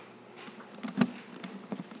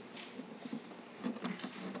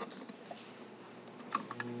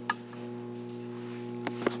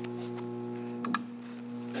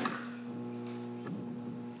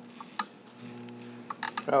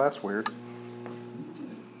Oh, that's weird.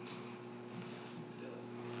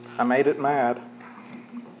 I made it mad.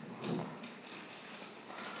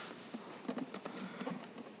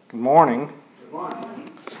 Good morning. Good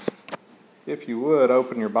morning. If you would,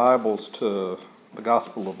 open your Bibles to the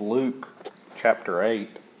Gospel of Luke, chapter 8.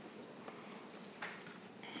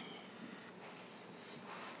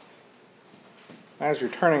 As you're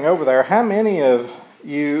turning over there, how many of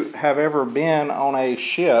you have ever been on a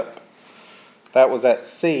ship that was at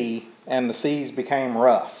sea and the seas became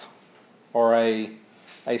rough, or a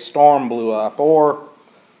storm blew up, or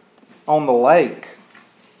on the lake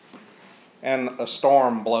and a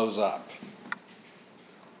storm blows up?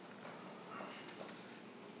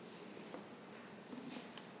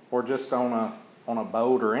 Or just on a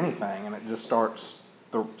boat or anything, and it just starts,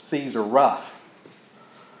 the seas are rough.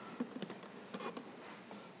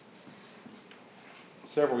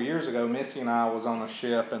 Several years ago, Missy and I was on a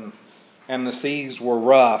ship, and the seas were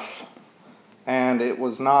rough, and it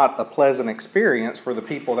was not a pleasant experience for the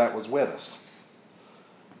people that was with us.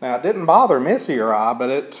 Now, it didn't bother Missy or I,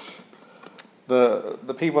 but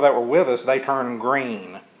the people that were with us, they turned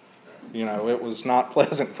green. You know, it was not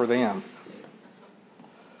pleasant for them.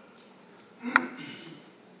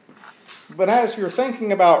 But as you're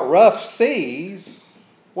thinking about rough seas,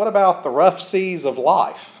 what about the rough seas of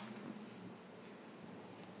life?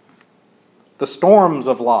 The storms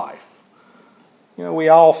of life. You know, we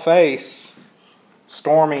all face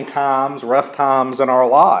stormy times, rough times in our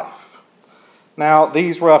life. Now,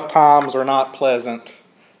 these rough times are not pleasant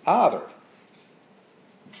either.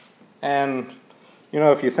 And, you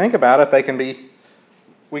know, if you think about it,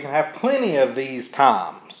 we can have plenty of these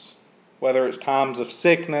times, whether it's times of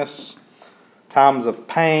sickness, times of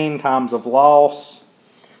pain, times of loss.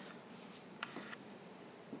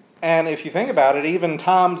 And if you think about it, even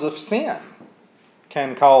times of sin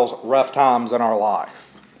can cause rough times in our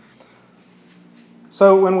life.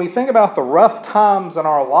 So when we think about the rough times in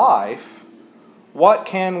our life, what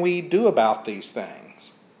can we do about these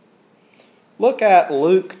things? Look at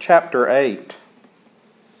Luke chapter 8.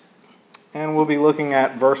 And we'll be looking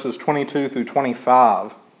at verses 22 through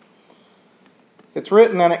 25. It's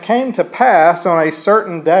written, "And it came to pass on a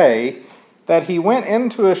certain day that he went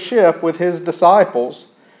into a ship with his disciples,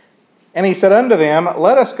 and he said unto them,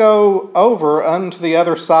 Let us go over unto the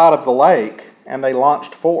other side of the lake. And they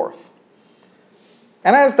launched forth.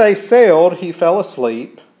 And as they sailed, he fell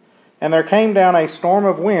asleep, and there came down a storm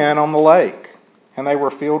of wind on the lake, and they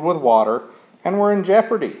were filled with water, and were in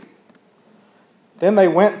jeopardy. Then they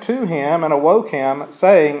went to him and awoke him,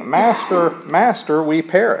 saying, Master, Master, we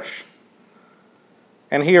perish.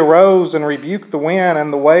 And he arose and rebuked the wind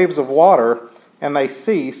and the waves of water, and they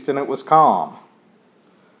ceased, and it was calm.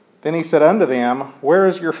 Then he said unto them, Where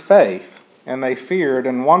is your faith? And they feared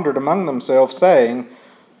and wondered among themselves, saying,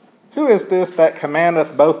 Who is this that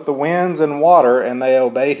commandeth both the winds and water, and they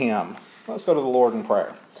obey him? Let's go to the Lord in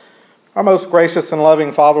prayer. Our most gracious and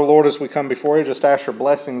loving Father, Lord, as we come before you, just ask your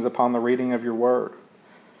blessings upon the reading of your word.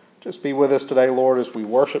 Just be with us today, Lord, as we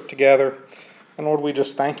worship together. And Lord, we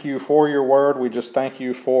just thank you for your word. We just thank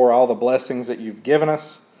you for all the blessings that you've given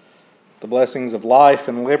us, the blessings of life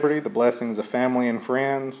and liberty, the blessings of family and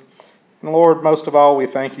friends. And Lord, most of all, we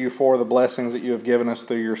thank you for the blessings that you have given us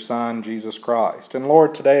through your Son, Jesus Christ. And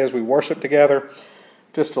Lord, today as we worship together,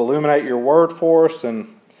 just illuminate your word for us and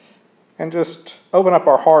just open up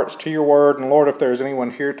our hearts to your word. And Lord, if there's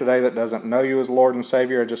anyone here today that doesn't know you as Lord and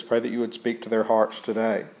Savior, I just pray that you would speak to their hearts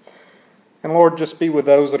today. And Lord, just be with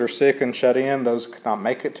those that are sick and shut in, those who could not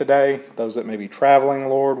make it today, those that may be traveling,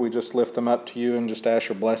 Lord. We just lift them up to you and just ask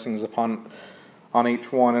your blessings on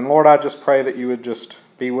each one. And Lord, I just pray that you would just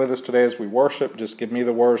be with us today as we worship. Just give me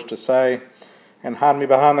the words to say and hide me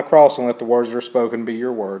behind the cross and let the words that are spoken be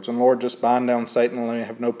your words. And Lord, just bind down Satan and let him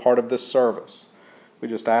have no part of this service. We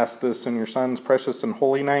just ask this in your Son's precious and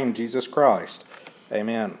holy name, Jesus Christ.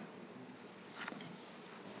 Amen.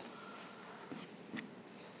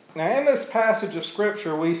 Now, in this passage of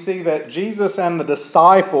Scripture, we see that Jesus and the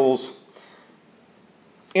disciples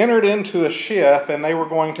entered into a ship, and they were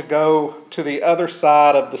going to go to the other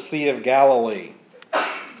side of the Sea of Galilee.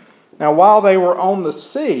 Now, while they were on the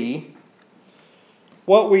sea,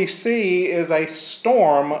 what we see is a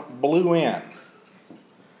storm blew in.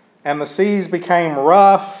 And the seas became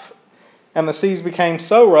rough, and the seas became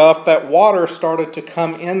so rough that water started to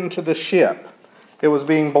come into the ship. It was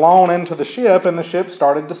being blown into the ship, and the ship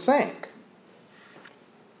started to sink.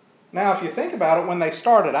 Now, if you think about it, when they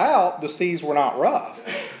started out, the seas were not rough.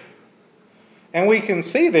 And we can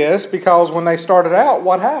see this because when they started out,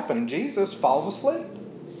 what happened? Jesus falls asleep.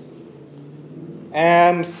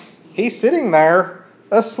 And he's sitting there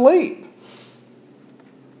asleep.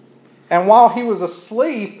 And while he was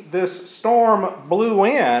asleep, this storm blew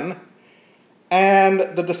in, and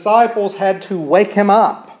the disciples had to wake him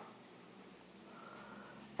up.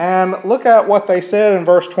 And look at what they said in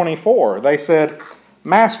verse 24. They said,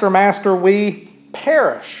 "Master, Master, we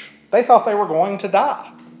perish." They thought they were going to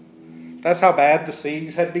die. That's how bad the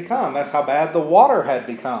seas had become. That's how bad the water had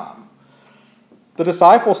become. The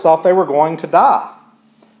disciples thought they were going to die.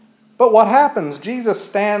 But what happens? Jesus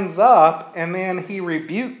stands up and then he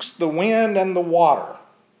rebukes the wind and the water,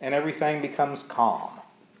 and everything becomes calm.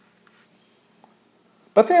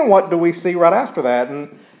 But then what do we see right after that?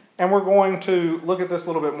 And we're going to look at this a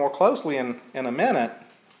little bit more closely in a minute.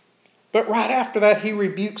 But right after that, he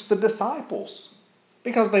rebukes the disciples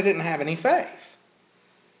because they didn't have any faith.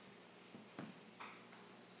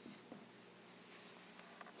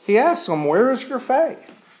 He asks them, "Where is your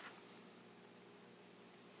faith?"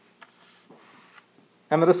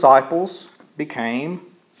 And the disciples became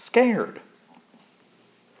scared.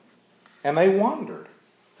 And they wondered,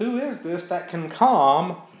 who is this that can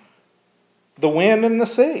calm the wind and the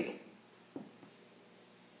sea?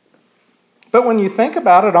 But when you think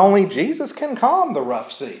about it, only Jesus can calm the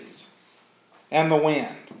rough seas and the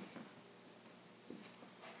wind.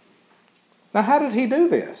 Now, how did he do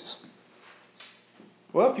this?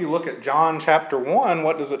 Well, if you look at John chapter 1,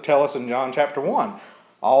 what does it tell us in John chapter 1?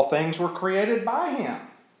 All things were created by him.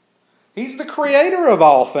 He's the creator of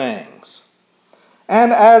all things.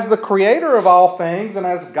 And as the creator of all things, and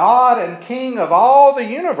as God and King of all the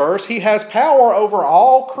universe, he has power over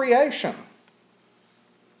all creation.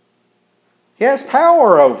 He has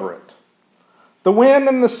power over it. The wind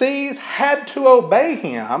and the seas had to obey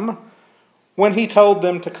him when he told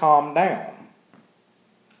them to calm down,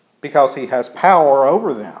 because he has power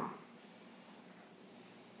over them.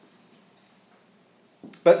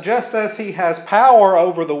 But just as he has power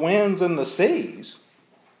over the winds and the seas,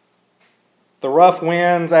 the rough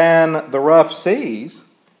winds and the rough seas,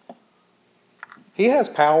 he has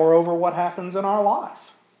power over what happens in our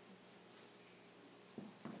life.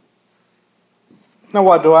 Now,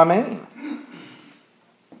 what do I mean?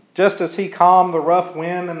 Just as he calmed the rough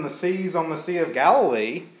wind and the seas on the Sea of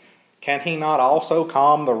Galilee, can he not also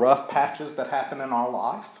calm the rough patches that happen in our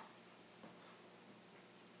life?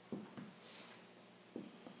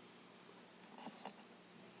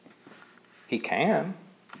 He can,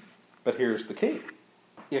 but here's the key: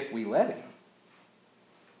 if we let him.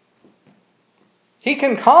 He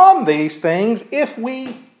can calm these things if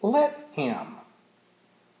we let him.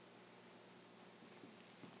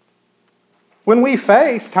 When we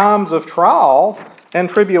face times of trial and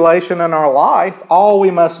tribulation in our life, all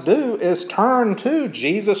we must do is turn to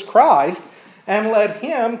Jesus Christ and let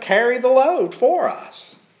him carry the load for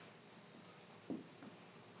us.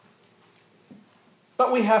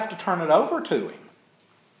 But we have to turn it over to him.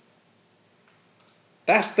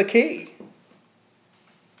 That's the key.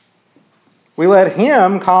 We let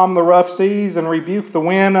him calm the rough seas and rebuke the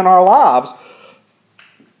wind in our lives.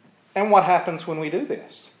 And what happens when we do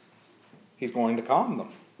this? He's going to calm them.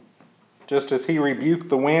 Just as he rebuked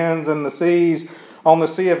the winds and the seas on the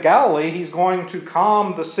Sea of Galilee, he's going to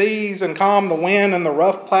calm the seas and calm the wind and the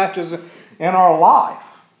rough patches in our life.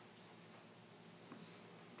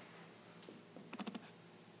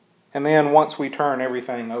 And then once we turn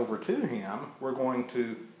everything over to him, we're going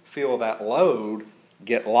to feel that load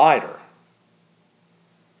get lighter.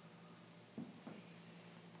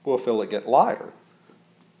 We'll feel it get lighter.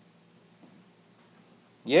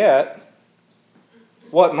 Yet,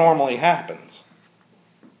 what normally happens?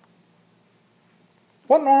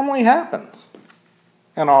 What normally happens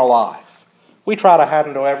in our life? We try to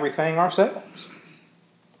handle everything ourselves.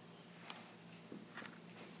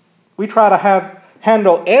 We try to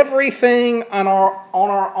handle everything on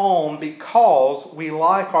our own because we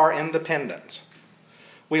like our independence.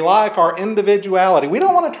 We like our individuality. We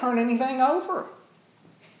don't want to turn anything over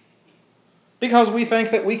because we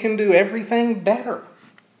think that we can do everything better.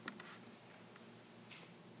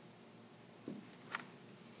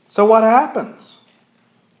 So what happens?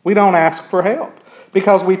 We don't ask for help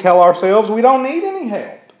because we tell ourselves we don't need any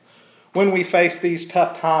help when we face these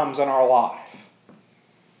tough times in our life.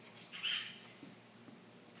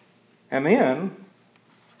 And then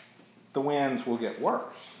the winds will get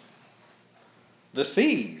worse. The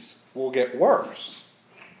seas will get worse.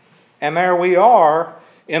 And there we are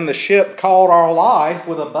in the ship called our life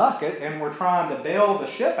with a bucket, and we're trying to bail the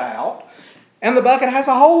ship out, and the bucket has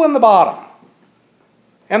a hole in the bottom.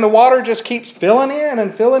 And the water just keeps filling in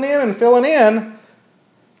and filling in and filling in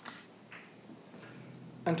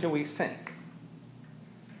until we sink.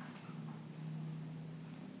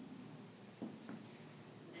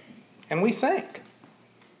 And we sink.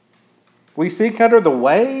 We sink under the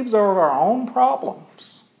waves of our own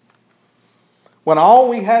problems, when all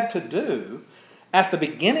we had to do at the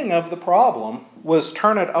beginning of the problem was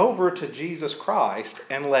turn it over to Jesus Christ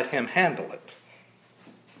and let Him handle it.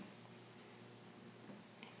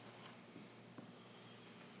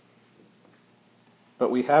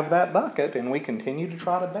 But we have that bucket and we continue to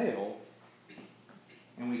try to bail,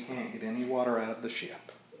 and we can't get any water out of the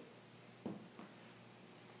ship.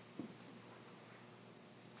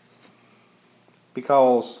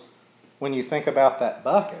 Because when you think about that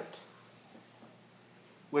bucket,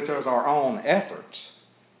 which is our own efforts,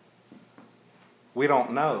 we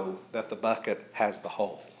don't know that the bucket has the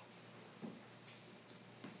hole.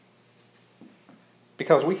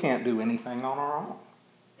 Because we can't do anything on our own,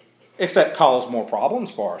 except cause more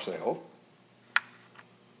problems for ourselves.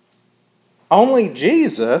 Only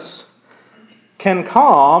Jesus can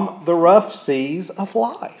calm the rough seas of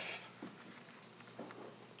life.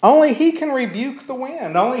 Only He can rebuke the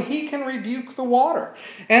wind. Only He can rebuke the water.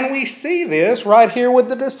 And we see this right here with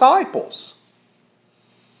the disciples.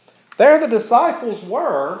 There the disciples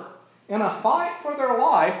were in a fight for their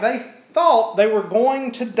life. They thought they were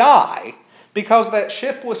going to die because that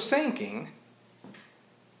ship was sinking.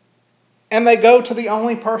 And they go to the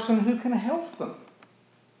only person who can help them.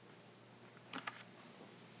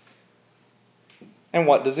 And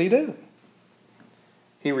what does He do?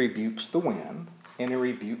 He rebukes the wind and He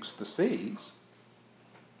rebukes the seas,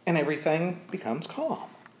 and everything becomes calm.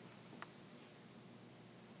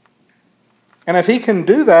 And if He can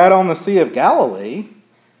do that on the Sea of Galilee,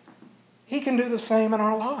 He can do the same in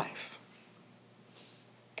our life.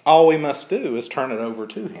 All we must do is turn it over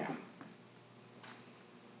to Him.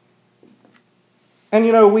 And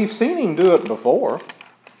you know, we've seen Him do it before.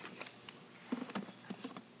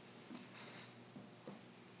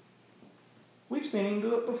 We've seen Him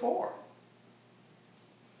do it before.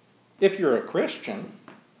 If you're a Christian,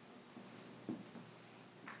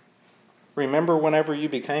 remember whenever you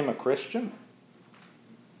became a Christian?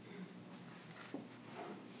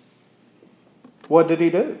 What did He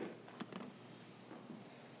do?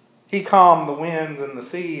 He calmed the winds and the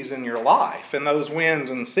seas in your life. And those winds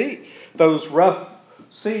and seas, those rough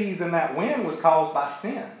seas and that wind was caused by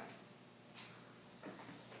sin.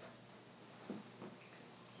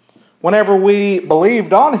 Whenever we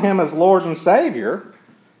believed on Him as Lord and Savior,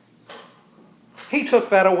 He took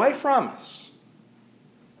that away from us.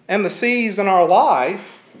 And the seas in our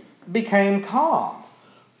life became calm.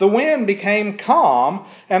 The wind became calm,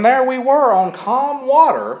 and there we were on calm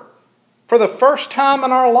water for the first time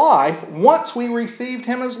in our life once we received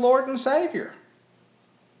Him as Lord and Savior.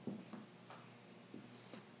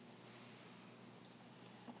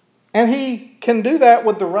 And He can do that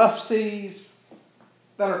with the rough seas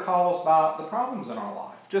that are caused by the problems in our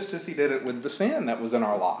life, just as He did it with the sin that was in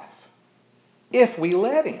our life, if we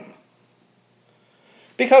let Him.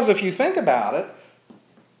 Because if you think about it,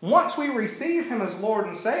 once we receive Him as Lord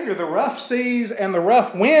and Savior, the rough seas and the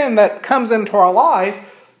rough wind that comes into our life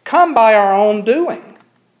come by our own doing.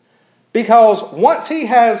 Because once He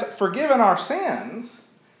has forgiven our sins,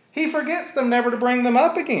 He forgets them never to bring them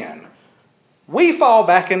up again. We fall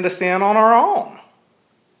back into sin on our own.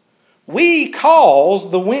 We cause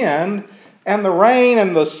the wind and the rain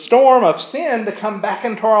and the storm of sin to come back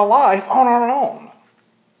into our life on our own.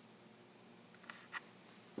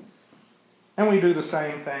 And we do the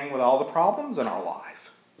same thing with all the problems in our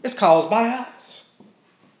life. It's caused by us.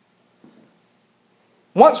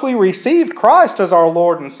 Once we received Christ as our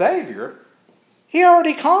Lord and Savior, He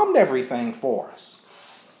already calmed everything for us.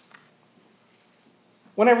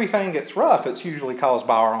 When everything gets rough, it's usually caused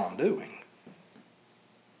by our own doing.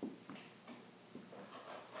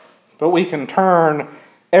 But we can turn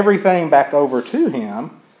everything back over to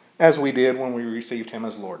Him as we did when we received Him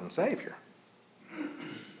as Lord and Savior.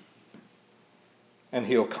 And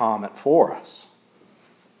He'll calm it for us.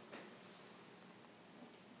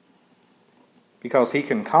 Because He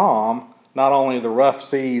can calm not only the rough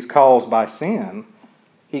seas caused by sin,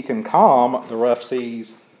 He can calm the rough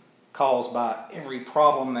seas caused by every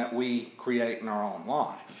problem that we create in our own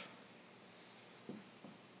life.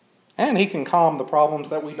 And He can calm the problems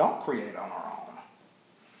that we don't create on our own.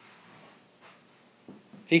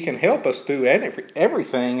 He can help us through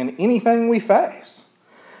everything and anything we face.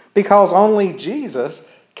 Because only Jesus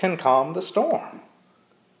can calm the storm.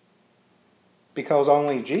 Because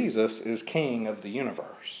only Jesus is King of the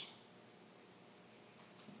universe.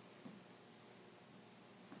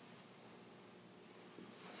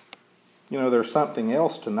 You know, there's something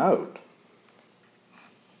else to note.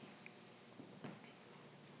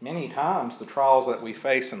 Many times the trials that we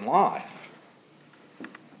face in life,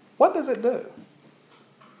 what does it do?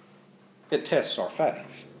 It tests our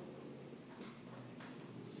faith.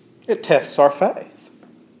 It tests our faith.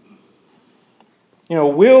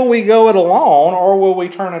 Will we go it alone or will we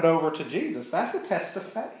turn it over to Jesus? That's a test of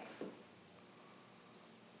faith.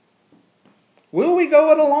 Will we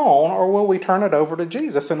go it alone or will we turn it over to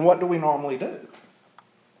Jesus? And what do we normally do?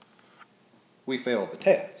 We fail the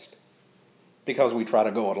test because we try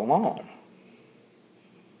to go it alone.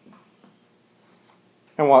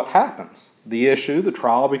 And what happens? The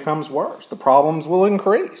trial becomes worse. The problems will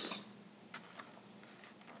increase.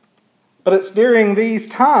 But it's during these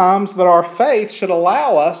times that our faith should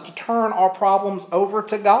allow us to turn our problems over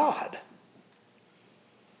to God.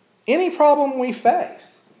 Any problem we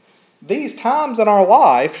face, these times in our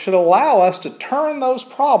life should allow us to turn those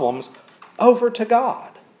problems over to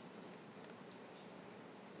God.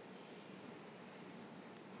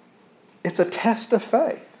 It's a test of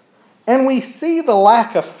faith. And we see the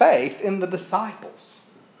lack of faith in the disciples.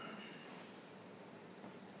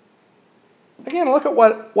 Again, look at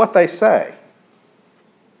what they say.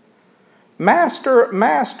 Master,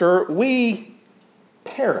 Master, we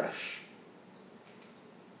perish.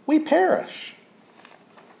 We perish.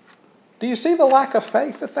 Do you see the lack of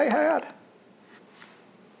faith that they had?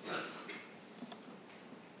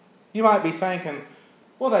 You might be thinking,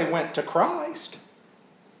 well, they went to Christ.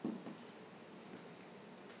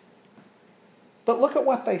 But look at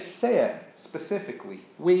what they said specifically.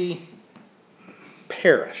 We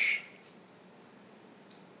perish.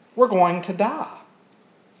 We're going to die.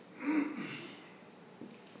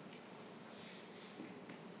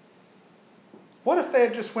 What if they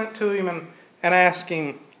had just went to him and asked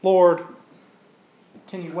him, Lord,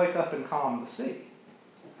 can you wake up and calm the sea?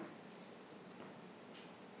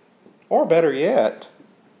 Or better yet,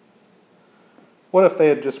 what if they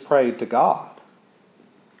had just prayed to God,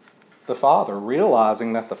 the Father,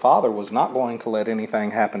 realizing that the Father was not going to let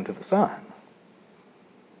anything happen to the Son?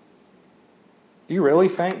 Do you really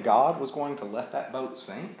think God was going to let that boat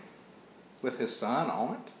sink with his Son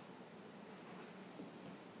on it?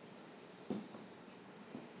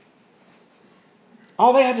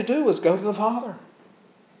 All they had to do was go to the Father.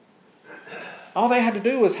 All they had to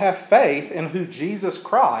do was have faith in who Jesus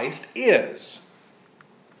Christ is.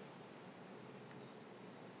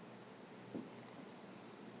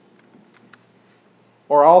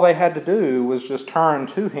 Or all they had to do was just turn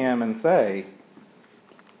to him and say,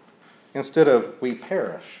 instead of, we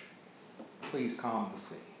perish, please calm the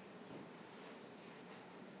sea.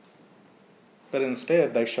 But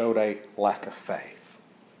instead, they showed a lack of faith.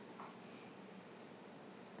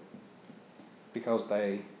 Because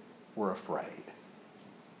they were afraid.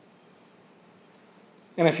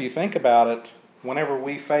 And if you think about it, whenever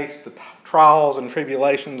we face the trials and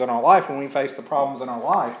tribulations in our life, when we face the problems in our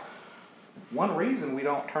life, one reason we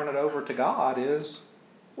don't turn it over to God is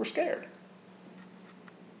we're scared.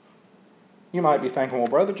 You might be thinking, well,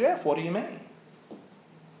 Brother Jeff, what do you mean?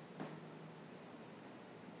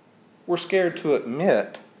 We're scared to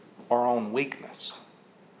admit our own weakness.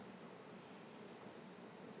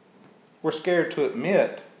 We're scared to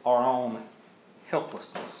admit our own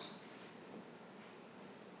helplessness.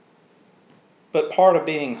 But part of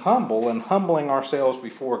being humble and humbling ourselves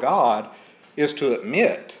before God is to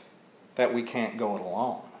admit that we can't go it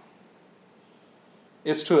alone.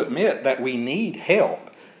 It's to admit that we need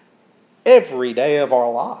help every day of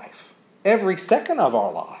our life, every second of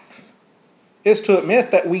our life. It's to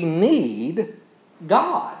admit that we need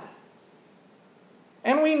God.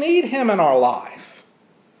 And we need Him in our life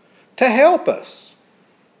to help us.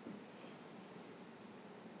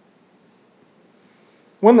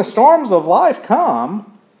 When the storms of life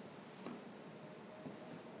come,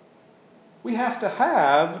 we have to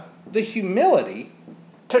have the humility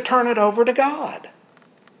to turn it over to God.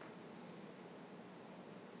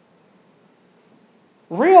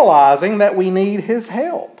 Realizing that we need His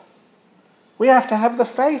help. We have to have the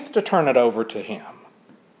faith to turn it over to Him.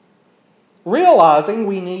 Realizing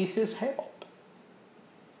we need His help.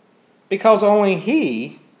 Because only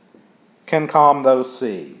He can calm those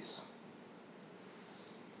seas.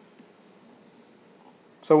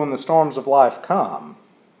 So when the storms of life come,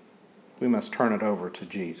 we must turn it over to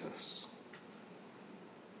Jesus.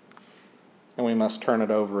 And we must turn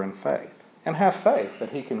it over in faith. And have faith that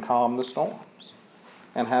He can calm the storms.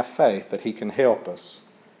 And have faith that He can help us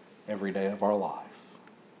every day of our life.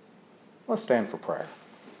 Let's stand for prayer.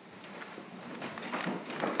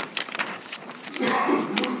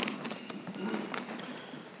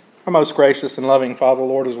 Our most gracious and loving Father,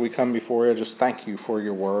 Lord, as we come before you, I just thank you for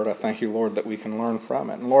your word. I thank you, Lord, that we can learn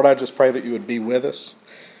from it. And Lord, I just pray that you would be with us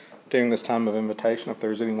during this time of invitation. If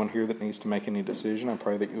there's anyone here that needs to make any decision, I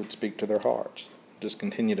pray that you would speak to their hearts. just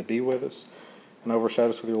continue to be with us and overshadow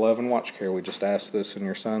us with your love and watch care. We just ask this in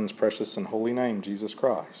your Son's precious and holy name, Jesus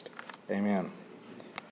Christ. Amen.